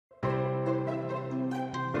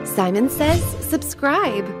Simon says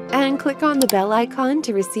subscribe and click on the bell icon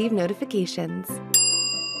to receive notifications.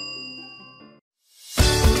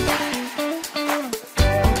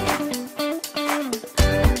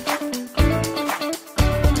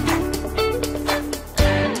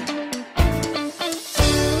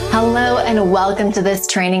 Hello and welcome to this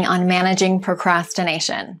training on managing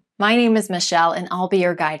procrastination. My name is Michelle and I'll be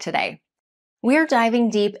your guide today. We're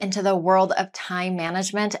diving deep into the world of time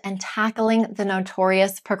management and tackling the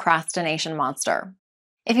notorious procrastination monster.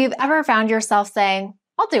 If you've ever found yourself saying,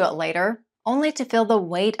 "I'll do it later," only to feel the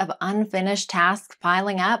weight of unfinished tasks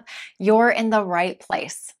piling up, you're in the right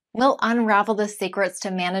place. We'll unravel the secrets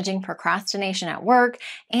to managing procrastination at work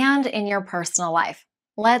and in your personal life.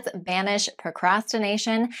 Let's banish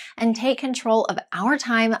procrastination and take control of our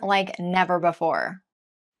time like never before.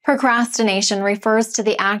 Procrastination refers to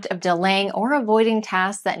the act of delaying or avoiding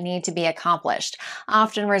tasks that need to be accomplished,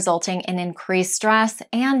 often resulting in increased stress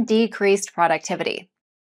and decreased productivity.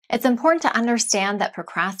 It's important to understand that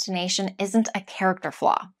procrastination isn't a character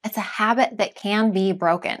flaw. It's a habit that can be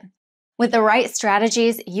broken. With the right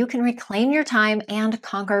strategies, you can reclaim your time and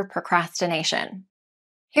conquer procrastination.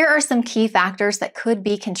 Here are some key factors that could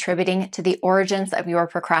be contributing to the origins of your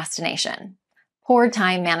procrastination. Poor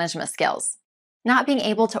time management skills. Not being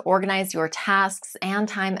able to organize your tasks and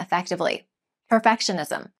time effectively.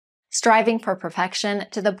 Perfectionism. Striving for perfection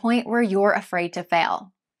to the point where you're afraid to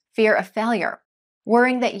fail. Fear of failure.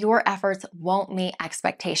 Worrying that your efforts won't meet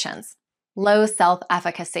expectations. Low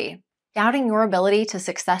self-efficacy. Doubting your ability to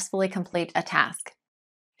successfully complete a task.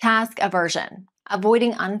 Task aversion.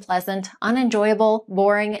 Avoiding unpleasant, unenjoyable,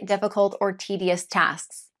 boring, difficult, or tedious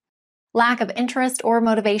tasks. Lack of interest or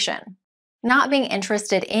motivation. Not being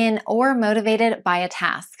interested in or motivated by a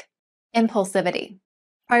task. Impulsivity.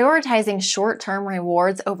 Prioritizing short-term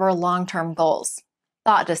rewards over long-term goals.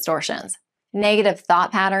 Thought distortions. Negative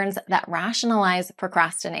thought patterns that rationalize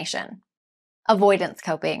procrastination. Avoidance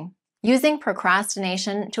coping. Using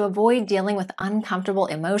procrastination to avoid dealing with uncomfortable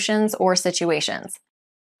emotions or situations.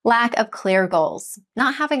 Lack of clear goals.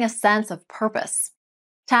 Not having a sense of purpose.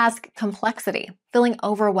 Task complexity. Feeling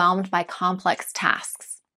overwhelmed by complex tasks.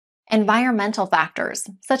 Environmental factors,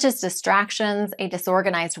 such as distractions, a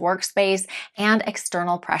disorganized workspace, and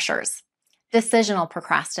external pressures. Decisional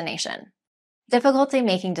procrastination. Difficulty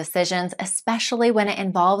making decisions, especially when it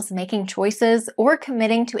involves making choices or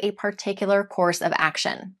committing to a particular course of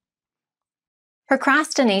action.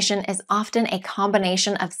 Procrastination is often a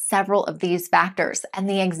combination of several of these factors, and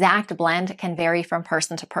the exact blend can vary from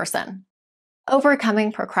person to person.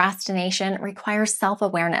 Overcoming procrastination requires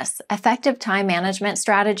self-awareness, effective time management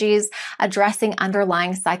strategies, addressing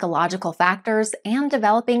underlying psychological factors, and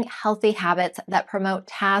developing healthy habits that promote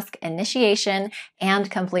task initiation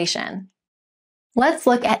and completion. Let's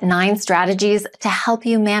look at 9 strategies to help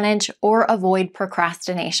you manage or avoid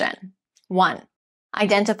procrastination. 1.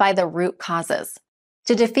 Identify the root causes.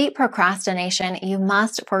 To defeat procrastination, you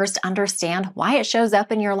must first understand why it shows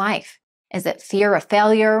up in your life. Is it fear of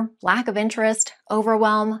failure, lack of interest,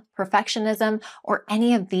 overwhelm, perfectionism, or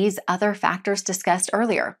any of these other factors discussed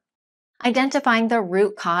earlier? Identifying the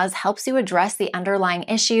root cause helps you address the underlying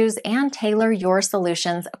issues and tailor your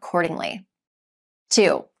solutions accordingly.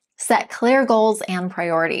 2. Set clear goals and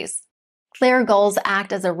priorities. Clear goals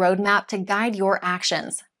act as a roadmap to guide your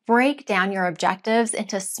actions. Break down your objectives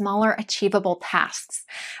into smaller, achievable tasks.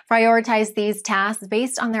 Prioritize these tasks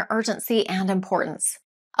based on their urgency and importance.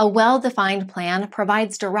 A well-defined plan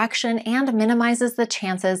provides direction and minimizes the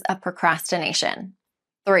chances of procrastination.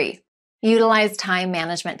 3. Utilize time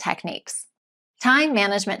management techniques. Time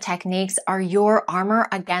management techniques are your armor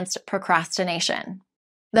against procrastination.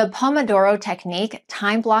 The Pomodoro technique,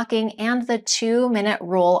 time blocking, and the 2-minute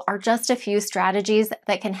rule are just a few strategies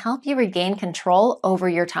that can help you regain control over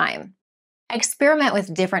your time. Experiment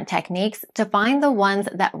with different techniques to find the ones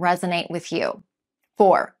that resonate with you.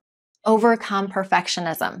 4. Overcome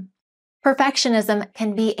perfectionism. Perfectionism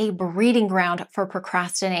can be a breeding ground for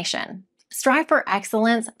procrastination. Strive for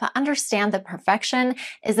excellence, but understand that perfection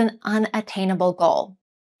is an unattainable goal.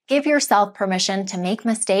 Give yourself permission to make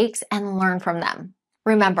mistakes and learn from them.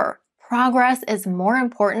 Remember, progress is more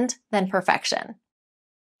important than perfection.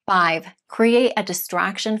 5. Create a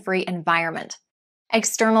distraction-free environment.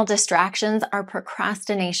 External distractions are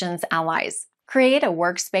procrastination's allies. Create a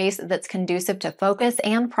workspace that's conducive to focus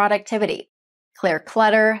and productivity. Clear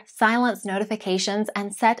clutter, silence notifications,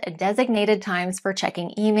 and set designated times for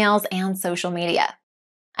checking emails and social media.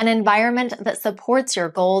 An environment that supports your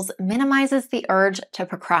goals minimizes the urge to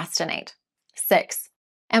procrastinate. 6.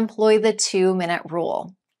 Employ the 2-minute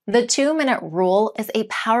rule. The 2-minute rule is a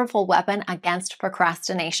powerful weapon against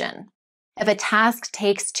procrastination. If a task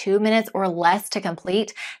takes 2 minutes or less to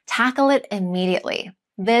complete, tackle it immediately.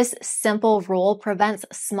 This simple rule prevents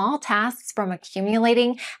small tasks from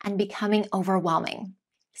accumulating and becoming overwhelming.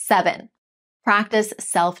 7. Practice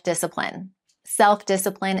self-discipline.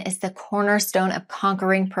 Self-discipline is the cornerstone of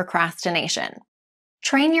conquering procrastination.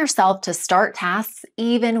 Train yourself to start tasks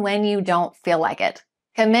even when you don't feel like it.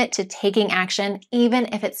 Commit to taking action even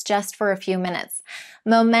if it's just for a few minutes.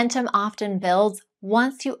 Momentum often builds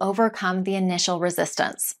once you overcome the initial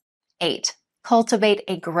resistance. 8. Cultivate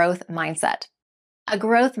a growth mindset. A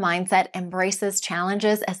growth mindset embraces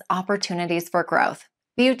challenges as opportunities for growth.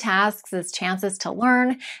 View tasks as chances to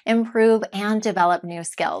learn, improve, and develop new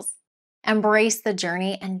skills. Embrace the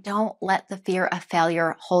journey and don't let the fear of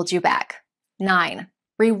failure hold you back. 9.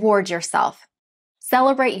 Reward yourself.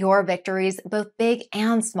 Celebrate your victories, both big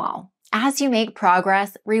and small. As you make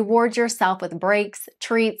progress, reward yourself with breaks,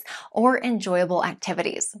 treats, or enjoyable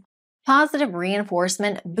activities. Positive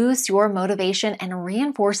reinforcement boosts your motivation and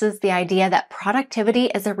reinforces the idea that productivity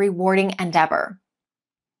is a rewarding endeavor.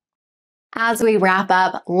 As we wrap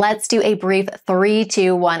up, let's do a brief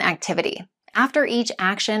 3-2-1 activity. After each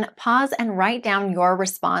action, pause and write down your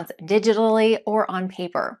response digitally or on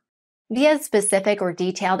paper. Be as specific or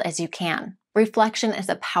detailed as you can. Reflection is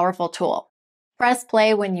a powerful tool. Press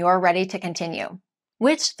play when you're ready to continue.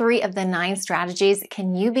 Which 3 of the 9 strategies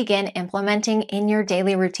can you begin implementing in your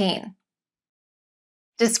daily routine?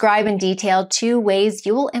 Describe in detail 2 ways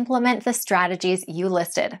you will implement the strategies you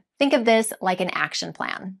listed. Think of this like an action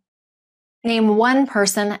plan. Name 1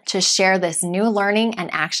 person to share this new learning and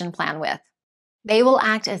action plan with. They will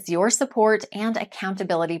act as your support and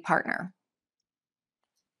accountability partner.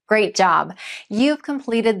 Great job! You've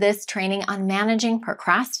completed this training on managing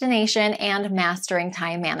procrastination and mastering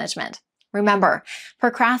time management. Remember,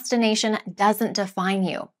 procrastination doesn't define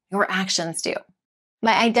you. Your actions do.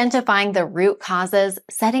 By identifying the root causes,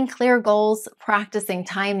 setting clear goals, practicing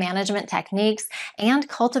time management techniques, and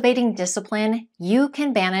cultivating discipline, you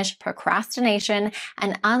can banish procrastination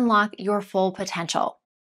and unlock your full potential.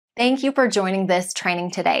 Thank you for joining this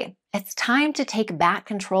training today. It's time to take back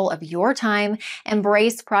control of your time,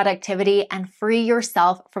 embrace productivity, and free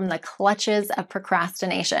yourself from the clutches of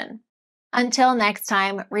procrastination. Until next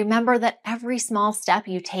time, remember that every small step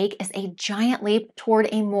you take is a giant leap toward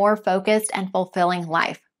a more focused and fulfilling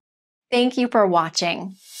life. Thank you for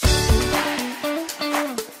watching.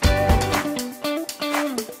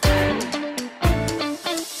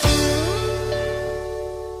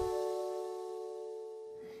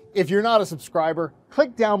 If you're not a subscriber,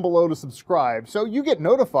 click down below to subscribe so you get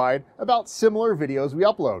notified about similar videos we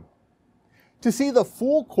upload. To see the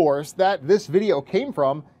full course that this video came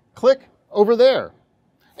from, click over there.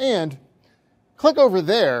 And click over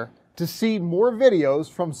there to see more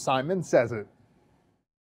videos from Simon Says It.